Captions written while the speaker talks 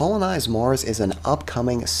Colonize Mars is an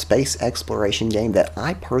upcoming space exploration game that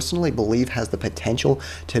I personally believe has the potential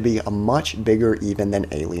to be a much bigger even than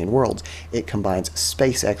Alien Worlds. It combines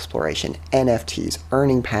space exploration, NFTs,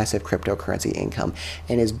 earning passive cryptocurrency income,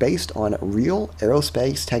 and is based on real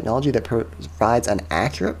aerospace technology that provides an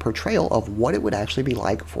accurate portrayal of what it would actually be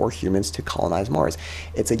like for humans to colonize Mars.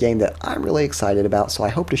 It's a game that I'm really excited about, so I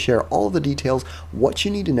hope to share all of the details, what you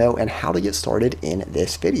need to know, and how to get started in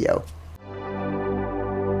this video.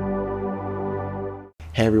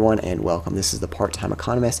 Hey everyone, and welcome. This is the Part-Time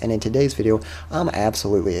Economist, and in today's video I'm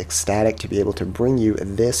absolutely ecstatic to be able to bring you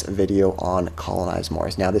this video on Colonize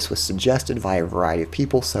Mars. Now, this was suggested by a variety of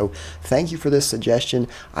people, so thank you for this suggestion.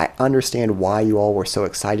 I understand why you all were so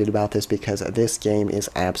excited about this, because this game is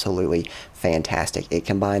absolutely fantastic. It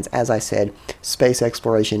combines, as I said, space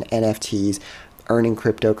exploration, NFTs, earning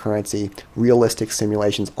cryptocurrency, realistic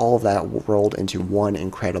simulations, all of that rolled into one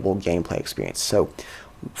incredible gameplay experience. So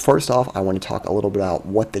first off, I want to talk a little bit about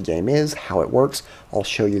what the game is, how it works. I'll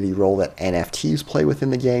show you the role that NFTs play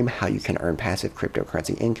within the game, how you can earn passive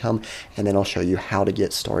cryptocurrency income, and then I'll show you how to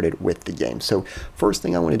get started with the game. So first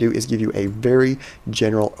thing I want to do is give you a very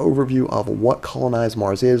general overview of what Colonize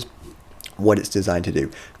Mars is, what it's designed to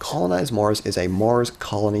do. Colonize Mars is a Mars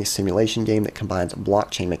colony simulation game that combines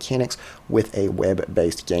blockchain mechanics with a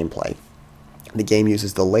web-based gameplay. The game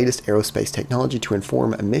uses the latest aerospace technology to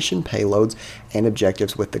inform mission payloads and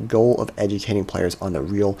objectives, with the goal of educating players on the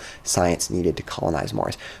real science needed to colonize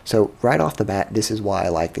Mars. So right off the bat, this is why I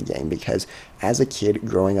like the game, because as a kid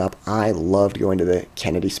growing up, I loved going to the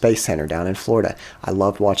Kennedy Space Center down in Florida. I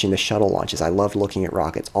loved watching the shuttle launches. I loved looking at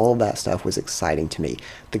rockets. All of that stuff was exciting to me.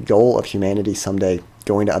 The goal of humanity someday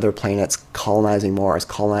going to other planets, colonizing Mars,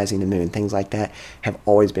 colonizing the moon, things like that have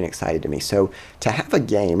always been exciting to me. So to have a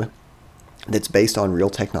game that's based on real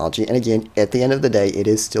technology, and again, at the end of the day, it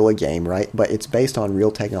is still a game, right? But it's based on real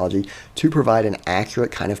technology to provide an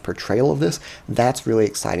accurate kind of portrayal of this. That's really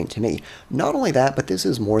exciting to me. Not only that, but this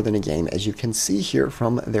is more than a game. As you can see here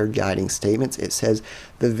from their guiding statements, it says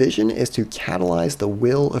the vision is to catalyze the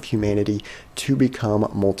will of humanity to become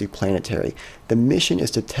multiplanetary. The mission is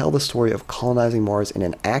to tell the story of colonizing Mars in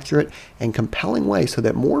an accurate and compelling way so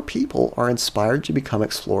that more people are inspired to become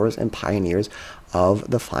explorers and pioneers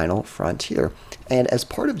of the final frontier. And as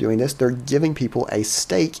part of doing this, they're giving people a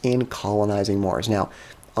stake in colonizing Mars. Now,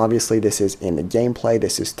 obviously this is in the gameplay,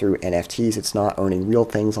 this is through NFTs, it's not owning real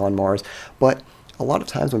things on Mars, but a lot of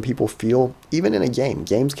times when people feel, even in a game,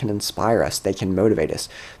 games can inspire us, they can motivate us.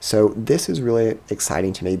 So this is really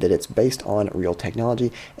exciting to me that it's based on real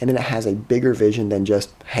technology, and then it has a bigger vision than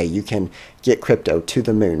just, hey, you can get crypto to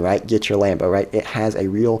the moon, right? Get your Lambo, right? It has a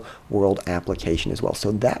real world application as well.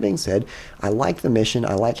 So that being said, I like the mission,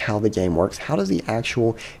 I like how the game works. How does the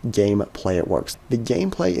actual gameplay it works? The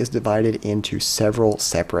gameplay is divided into several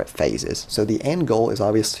separate phases. So the end goal is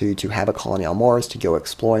obviously to have a colony on Mars, to go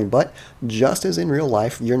exploring, but just as in real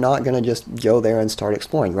life, you're not going to just go there and start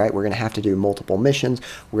exploring, right? We're going to have to do multiple missions.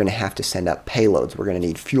 We're going to have to send up payloads. We're going to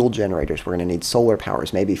need fuel generators. We're going to need solar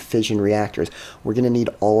powers, maybe fission reactors. We're going to need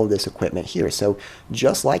all of this equipment here. So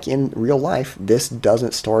just like in real life, this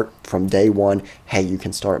doesn't start from day one, hey, you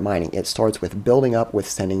can start mining. It starts with building up, with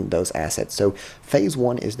sending those assets. So phase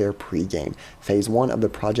one is their pre-game. Phase one of the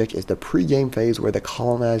project is the pre-game phase, where the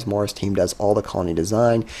Colonize Mars team does all the colony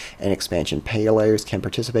design and expansion. Players can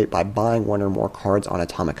participate by buying one or more cards on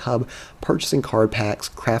Atomic Hub, purchasing card packs,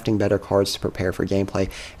 crafting better cards to prepare for gameplay,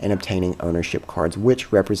 and obtaining ownership cards,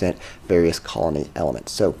 which represent various colony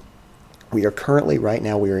elements. So we are currently, right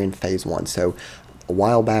now, we are in phase one. So a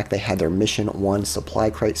while back, they had their Mission 1 supply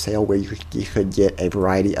crate sale, where you could get a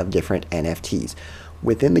variety of different NFTs.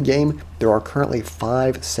 Within the game, there are currently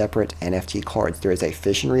 5 separate NFT cards. There is a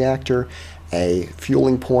fission reactor, a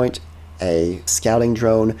fueling point, a scouting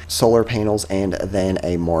drone, solar panels, and then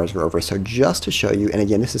a Mars rover. So just to show you, and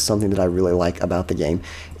again, this is something that I really like about the game,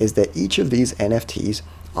 is that each of these NFTs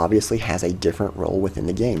obviously has a different role within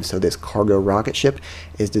the game. So this cargo rocket ship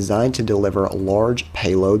is designed to deliver large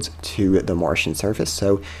payloads to the Martian surface.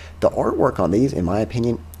 So the artwork on these, in my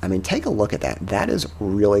opinion, I mean, take a look at that. That is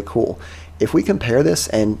really cool. If we compare this,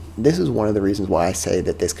 and this is one of the reasons why I say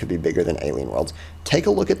that this could be bigger than Alien Worlds, take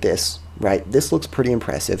a look at this, right? This looks pretty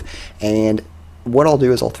impressive. And what I'll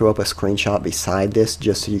do is I'll throw up a screenshot beside this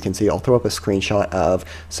just so you can see. I'll throw up a screenshot of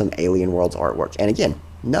some Alien Worlds artwork. And again,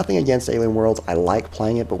 Nothing against Alien Worlds, I like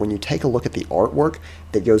playing it, but when you take a look at the artwork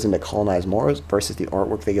that goes into Colonize Mars versus the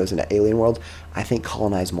artwork that goes into Alien Worlds, I think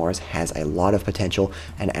Colonize Mars has a lot of potential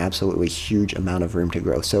and absolutely huge amount of room to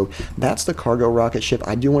grow. So that's the cargo rocket ship.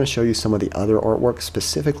 I do want to show you some of the other artwork,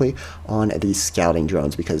 specifically on these scouting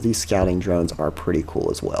drones, because these scouting drones are pretty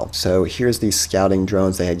cool as well. So here's these scouting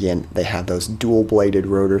drones. They have those dual-bladed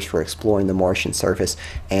rotors for exploring the Martian surface,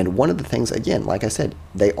 and one of the things, again, like I said,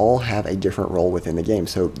 they all have a different role within the game.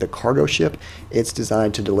 So the cargo ship, it's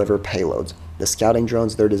designed to deliver payloads. The scouting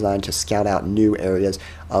drones, they're designed to scout out new areas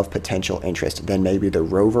of potential interest. Then maybe the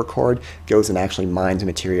rover card goes and actually mines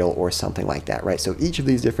material or something like that, right? So each of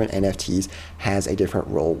these different NFTs has a different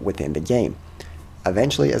role within the game.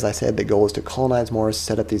 Eventually, as I said, the goal is to colonize Mars,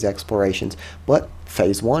 set up these explorations, but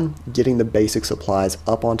phase 1, getting the basic supplies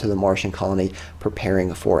up onto the Martian colony,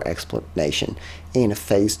 preparing for exploration. In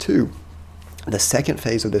phase 2, the second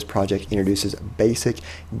phase of this project introduces basic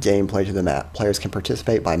gameplay to the map. Players can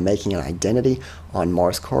participate by making an identity on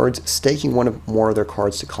Mars cards, staking one or more of their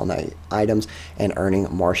cards to colonize items, and earning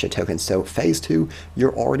Martia tokens. So phase 2,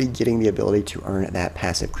 you're already getting the ability to earn that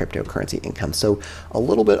passive cryptocurrency income. So a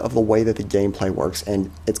little bit of the way that the gameplay works,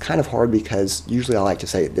 and it's kind of hard because usually I like to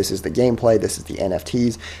say this is the gameplay, this is the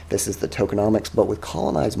NFTs, this is the tokenomics, but with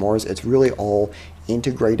Colonize Mars, it's really all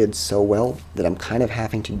integrated so well that I'm kind of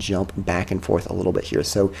having to jump back and forth a little bit here.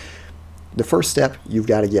 So the first step, you've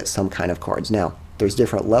got to get some kind of cards. Now, there's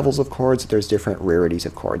different levels of cards, there's different rarities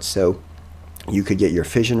of cards. So you could get your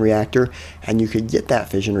fission reactor, and you could get that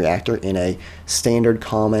fission reactor in a standard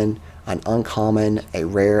common, an uncommon, a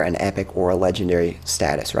rare, an epic, or a legendary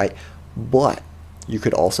status, right? But you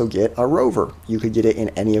could also get a rover. You could get it in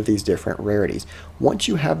any of these different rarities. Once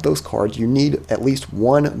you have those cards, you need at least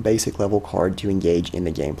one basic level card to engage in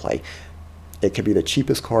the gameplay. It could be the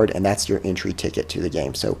cheapest card, and that's your entry ticket to the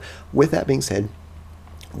game. So with that being said,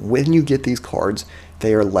 when you get these cards,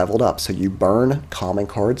 they are leveled up. So you burn common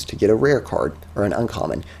cards to get a rare card or an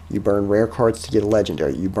uncommon. You burn rare cards to get a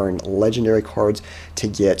legendary. You burn legendary cards to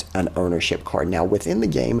get an ownership card. Now within the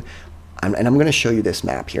game, and I'm going to show you this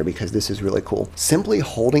map here because this is really cool. Simply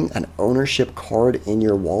holding an ownership card in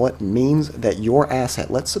your wallet means that your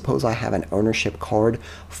asset, let's suppose I have an ownership card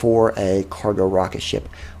for a cargo rocket ship.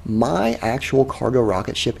 My actual cargo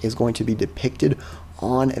rocket ship is going to be depicted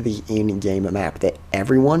on the in-game map, that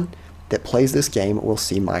everyone that plays this game will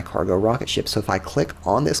see my cargo rocket ship. So if I click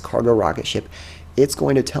on this cargo rocket ship, it's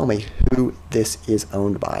going to tell me who this is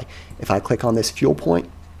owned by. If I click on this fuel point,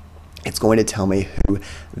 it's going to tell me who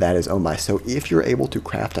that is owned by. So if you're able to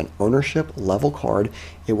craft an ownership level card,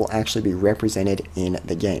 it will actually be represented in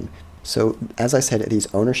the game. So as I said,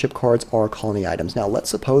 these ownership cards are colony items. Now let's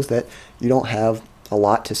suppose that you don't have a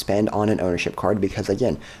lot to spend on an ownership card because,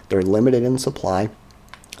 again, they're limited in supply.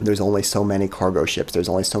 There's only so many cargo ships. There's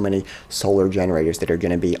only so many solar generators that are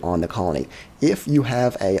going to be on the colony. If you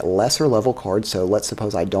have a lesser level card, so let's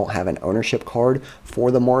suppose I don't have an ownership card for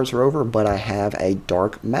the Mars rover, but I have a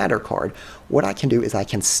dark matter card, what I can do is I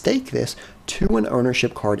can stake this to an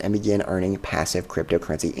ownership card and begin earning passive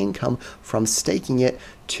cryptocurrency income from staking it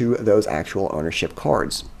to those actual ownership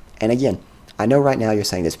cards. And again, I know right now you're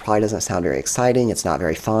saying this probably doesn't sound very exciting. It's not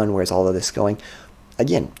very fun. Where's all of this going?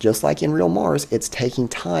 Again, just like in real Mars, it's taking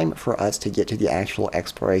time for us to get to the actual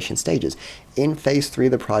exploration stages. In phase 3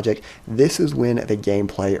 of the project, this is when the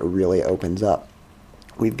gameplay really opens up.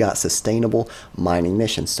 We've got sustainable mining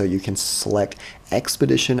missions, so you can select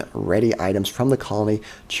expedition-ready items from the colony,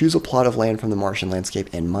 choose a plot of land from the Martian landscape,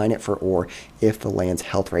 and mine it for ore if the land's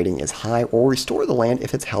health rating is high, or restore the land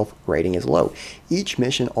if its health rating is low. Each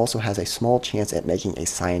mission also has a small chance at making a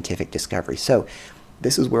scientific discovery. So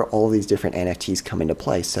this is where all of these different NFTs come into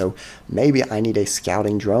play. So maybe I need a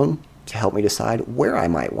scouting drone to help me decide where I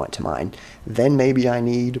might want to mine. Then maybe I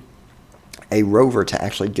need a rover to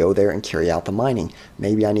actually go there and carry out the mining.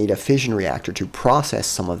 Maybe I need a fission reactor to process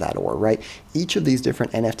some of that ore, right? Each of these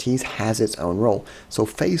different NFTs has its own role. So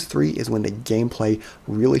phase 3 is when the gameplay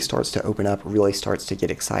really starts to open up, really starts to get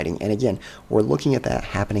exciting. And again, we're looking at that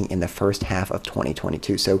happening in the first half of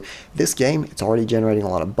 2022. So this game, it's already generating a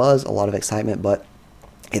lot of buzz, a lot of excitement, but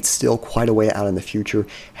it's still quite a way out in the future,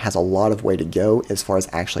 has a lot of way to go as far as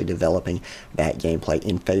actually developing that gameplay.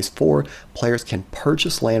 In phase 4, players can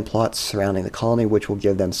purchase land plots surrounding the colony, which will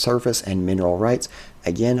give them surface and mineral rights.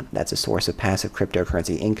 Again, that's a source of passive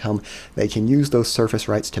cryptocurrency income. They can use those surface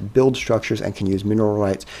rights to build structures and can use mineral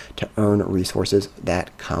rights to earn resources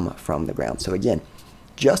that come from the ground. So again,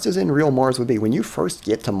 just as in real Mars would be, when you first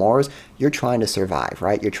get to Mars, you're trying to survive,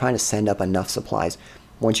 right? You're trying to send up enough supplies.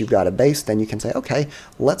 Once you've got a base, then you can say, okay,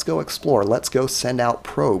 let's go explore. Let's go send out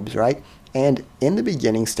probes, right? And in the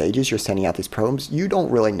beginning stages, you're sending out these probes. You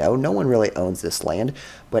don't really know. No one really owns this land.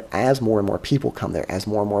 But as more and more people come there, as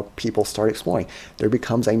more and more people start exploring, there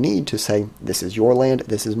becomes a need to say, this is your land,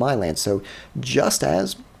 this is my land. So just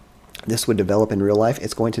as this would develop in real life,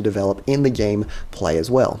 it's going to develop in the gameplay as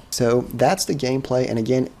well. So that's the gameplay, and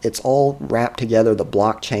again, it's all wrapped together, the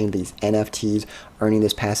blockchain, these NFTs, earning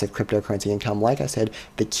this passive cryptocurrency income. Like I said,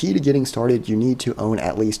 the key to getting started, you need to own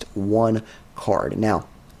at least one card. Now,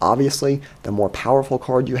 obviously, the more powerful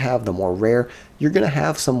card you have, the more rare, you're going to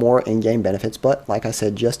have some more in-game benefits, but like I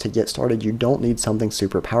said, just to get started, you don't need something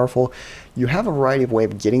super powerful. You have a variety of ways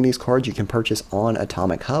of getting these cards you can purchase on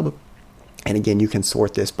Atomic Hub. And again, you can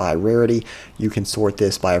sort this by rarity. You can sort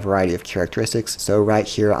this by a variety of characteristics. So right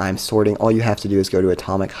here, I'm sorting. All you have to do is go to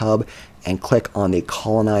Atomic Hub and click on the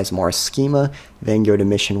Colonize Mars schema, then go to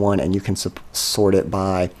Mission 1, and you can sort it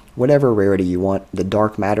by whatever rarity you want. The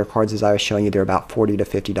dark matter cards, as I was showing you, they're about $40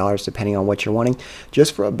 to $50 depending on what you're wanting.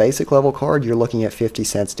 Just for a basic level card, you're looking at 50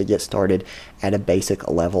 cents to get started at a basic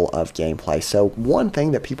level of gameplay. So one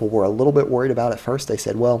thing that people were a little bit worried about at first, they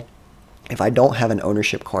said, well, if I don't have an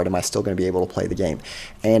ownership card, am I still going to be able to play the game?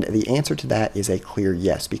 And the answer to that is a clear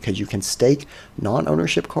yes, because you can stake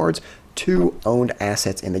non-ownership cards to owned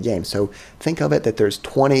assets in the game. So think of it that there's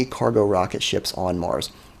 20 cargo rocket ships on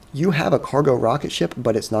Mars. You have a cargo rocket ship,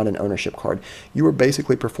 but it's not an ownership card. You are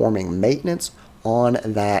basically performing maintenance on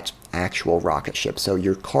that actual rocket ship. So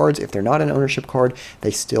your cards, if they're not an ownership card,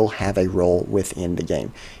 they still have a role within the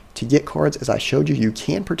game. To get cards, as I showed you, you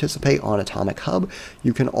can participate on Atomic Hub.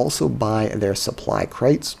 You can also buy their supply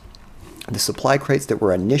crates. The supply crates that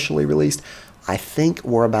were initially released, I think,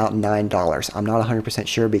 were about $9. I'm not 100%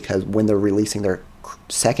 sure because when they're releasing their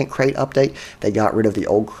second crate update, they got rid of the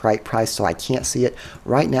old crate price, so I can't see it.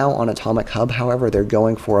 Right now on Atomic Hub, however, they're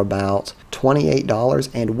going for about $28,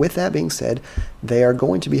 and with that being said, they are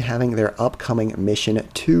going to be having their upcoming Mission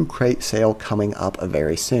 2 crate sale coming up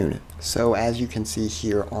very soon. So as you can see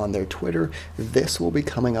here on their Twitter, this will be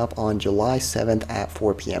coming up on July 7th at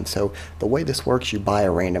 4 p.m. So the way this works, you buy a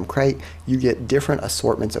random crate, you get different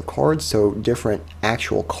assortments of cards, so different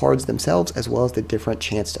actual cards themselves, as well as the different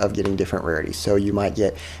chance of getting different rarities. So you might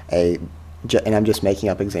get a, and I'm just making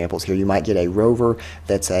up examples here, you might get a rover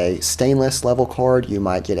that's a stainless level card, you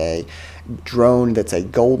might get a drone that's a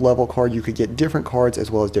gold level card, you could get different cards as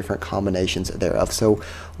well as different combinations thereof. So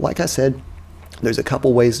like I said, there's a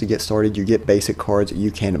couple ways to get started. You get basic cards, you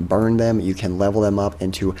can burn them, you can level them up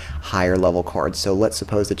into higher level cards. So let's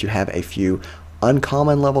suppose that you have a few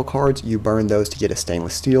uncommon level cards, you burn those to get a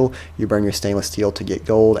stainless steel, you burn your stainless steel to get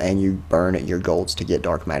gold, and you burn your golds to get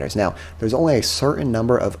dark matters. Now, there's only a certain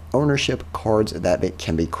number of ownership cards that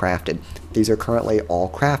can be crafted. These are currently all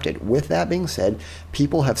crafted. With that being said,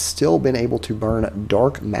 people have still been able to burn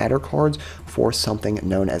dark matter cards for something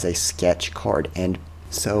known as a sketch card. And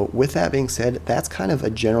so with that being said, that's kind of a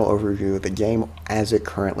general overview of the game as it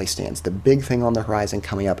currently stands. The big thing on the horizon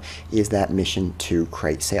coming up is that Mission 2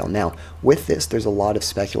 crate sale. Now, with this, there's a lot of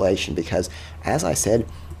speculation because, as I said,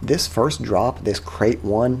 this first drop, this crate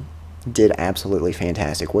 1, did absolutely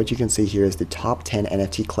fantastic. What you can see here is the top 10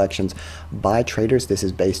 NFT collections by traders. This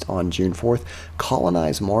is based on June 4th.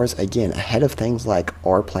 Colonize Mars, again, ahead of things like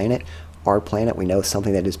Our Planet. Our Planet, we know,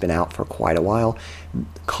 something that has been out for quite a while.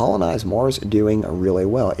 Colonize Mars doing really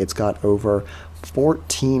well. It's got over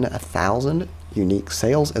 14,000 unique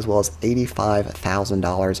sales as well as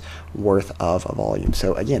 $85,000 worth of volume.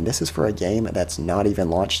 So again, this is for a game that's not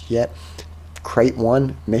even launched yet. Crate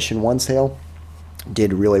 1, Mission 1 sale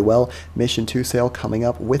did really well. Mission 2 sale coming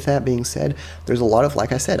up. With that being said, there's a lot of,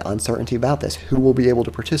 like I said, uncertainty about this. Who will be able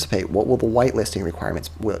to participate? What will the whitelisting requirements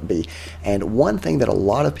be? And one thing that a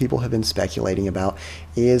lot of people have been speculating about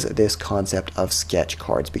is this concept of sketch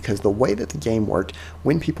cards, because the way that the game worked,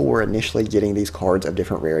 when people were initially getting these cards of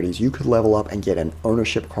different rarities, you could level up and get an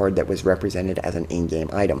ownership card that was represented as an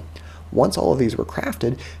in-game item. Once all of these were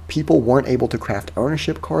crafted, people weren't able to craft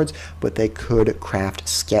ownership cards, but they could craft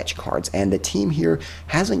sketch cards. And the team here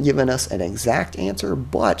hasn't given us an exact answer,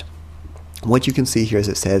 but what you can see here is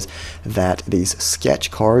it says that these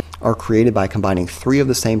sketch cards are created by combining 3 of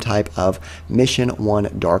the same type of Mission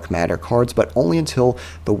 1 Dark Matter cards, but only until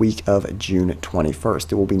the week of June 21st.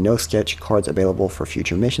 There will be no sketch cards available for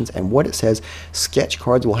future missions, and what it says, sketch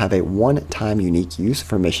cards will have a one-time unique use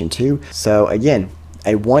for Mission 2. So again,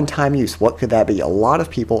 a one-time use, what could that be? A lot of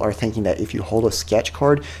people are thinking that if you hold a sketch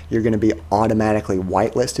card, you're going to be automatically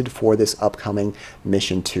whitelisted for this upcoming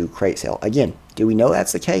Mission 2 crate sale. Again, Do we know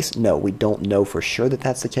that's the case? No, we don't know for sure that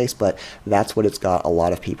that's the case, but that's what it's got a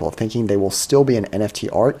lot of people thinking. They will still be an NFT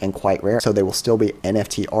art and quite rare. So they will still be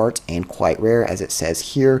NFT art and quite rare, as it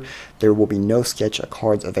says here. There will be no sketch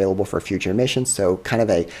cards available for future missions. So kind of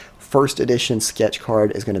a first edition sketch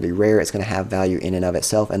card is going to be rare. It's going to have value in and of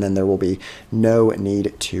itself, and then there will be no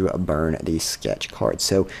need to burn these sketch cards.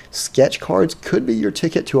 So sketch cards could be your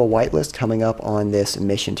ticket to a whitelist coming up on this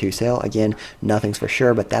Mission 2 sale. Again, nothing's for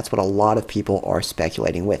sure, but that's what a lot of people are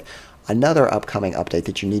speculating with. Another upcoming update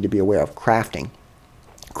that you need to be aware of: crafting.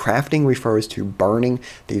 Crafting refers to burning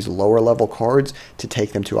these lower level cards to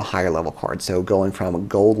take them to a higher level card. So going from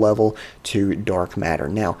gold level to dark matter.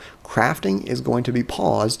 Now, crafting is going to be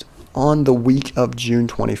paused on the week of June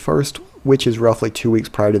 21st, which is roughly 2 weeks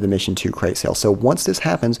prior to the Mission 2 crate sale. So once this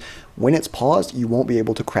happens, when it's paused, you won't be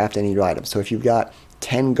able to craft any new items. So if you've got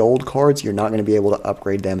 10 gold cards, you're not going to be able to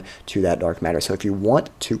upgrade them to that dark matter. So if you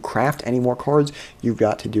want to craft any more cards, you've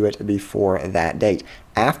got to do it before that date.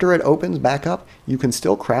 After it opens back up, you can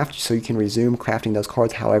still craft, so you can resume crafting those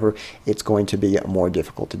cards. However, it's going to be more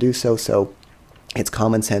difficult to do so. So it's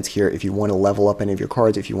common sense here. If you want to level up any of your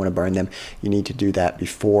cards, if you want to burn them, you need to do that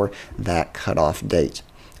before that cutoff date.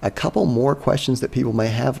 A couple more questions that people may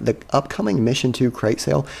have. The upcoming Mission 2 crate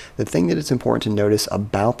sale, the thing that it's important to notice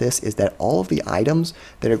about this is that all of the items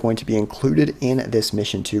that are going to be included in this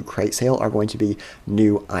Mission 2 crate sale are going to be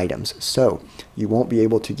new items. So you won't be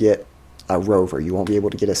able to get a rover, you won't be able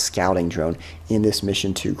to get a scouting drone in this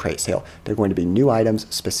Mission 2 crate sale. They're going to be new items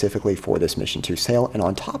specifically for this Mission 2 sale, and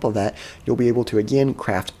on top of that, you'll be able to again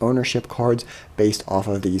craft ownership cards based off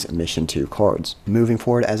of these Mission 2 cards. Moving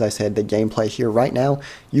forward, as I said, the gameplay here right now,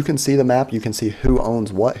 you can see the map, you can see who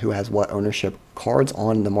owns what, who has what ownership cards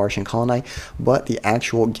on the Martian colony, but the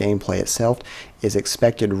actual gameplay itself is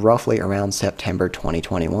expected roughly around September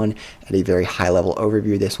 2021. At a very high level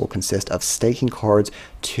overview, this will consist of staking cards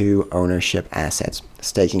to ownership assets.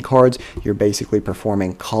 Staking cards, you're basically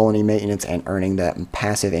performing colony maintenance and earning that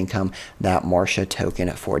passive income, that Martia token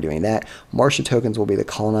for doing that. Martia tokens will be the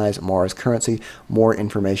Colonize Mars currency. More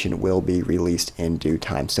information will be released in due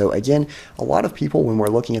time. So again, a lot of people, when we're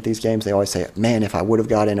looking at these games, they always say, man, if I would have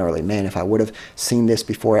got in early, man, if I would have seen this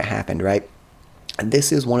before it happened, right? And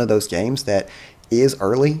this is one of those games that is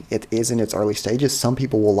early. It is in its early stages. Some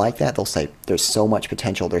people will like that. They'll say there's so much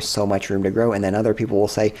potential, there's so much room to grow. And then other people will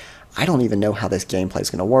say, I don't even know how this gameplay is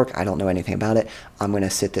going to work. I don't know anything about it. I'm going to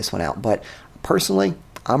sit this one out. But personally,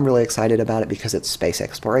 I'm really excited about it because it's space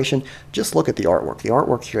exploration. Just look at the artwork. The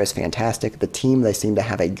artwork here is fantastic. The team, they seem to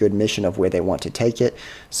have a good mission of where they want to take it.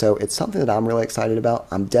 So it's something that I'm really excited about.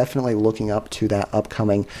 I'm definitely looking up to that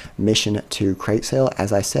upcoming Mission 2 crate sale.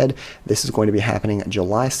 As I said, this is going to be happening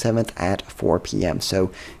July 7th at 4 p.m.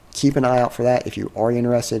 So keep an eye out for that if you are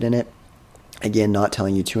interested in it. Again, not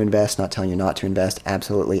telling you to invest, not telling you not to invest,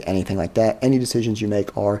 absolutely anything like that. Any decisions you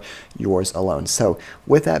make are yours alone. So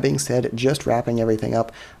with that being said, just wrapping everything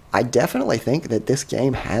up, I definitely think that this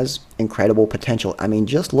game has incredible potential. I mean,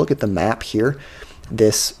 just look at the map here,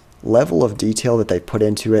 this level of detail that they put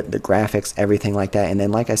into it, the graphics, everything like that. And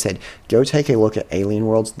then, like I said, go take a look at Alien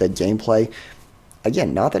Worlds, the gameplay.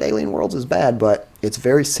 Again, not that Alien Worlds is bad, but it's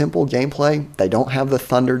very simple gameplay. They don't have the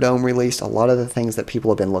Thunderdome released. A lot of the things that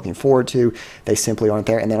people have been looking forward to, they simply aren't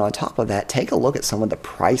there. And then on top of that, take a look at some of the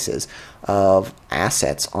prices of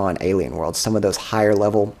assets on Alien Worlds. Some of those higher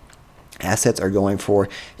level assets are going for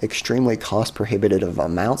extremely cost prohibitive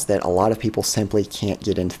amounts that a lot of people simply can't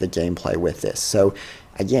get into the gameplay with this. So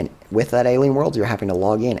again, with that Alien World, you're having to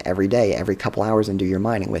log in every day, every couple hours, and do your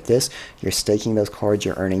mining. With this, you're staking those cards,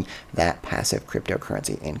 you're earning that passive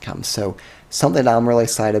cryptocurrency income. So something that I'm really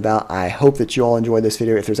excited about. I hope that you all enjoyed this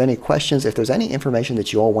video. If there's any questions, if there's any information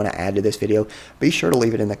that you all want to add to this video, be sure to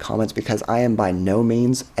leave it in the comments, because I am by no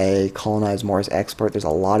means a Colonize Mars expert. There's a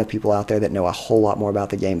lot of people out there that know a whole lot more about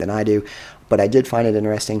the game than I do, but I did find it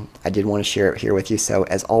interesting. I did want to share it here with you. So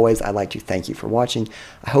as always, I'd like to thank you for watching.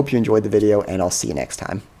 I hope you enjoyed the video, and I'll see you next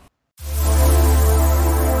time.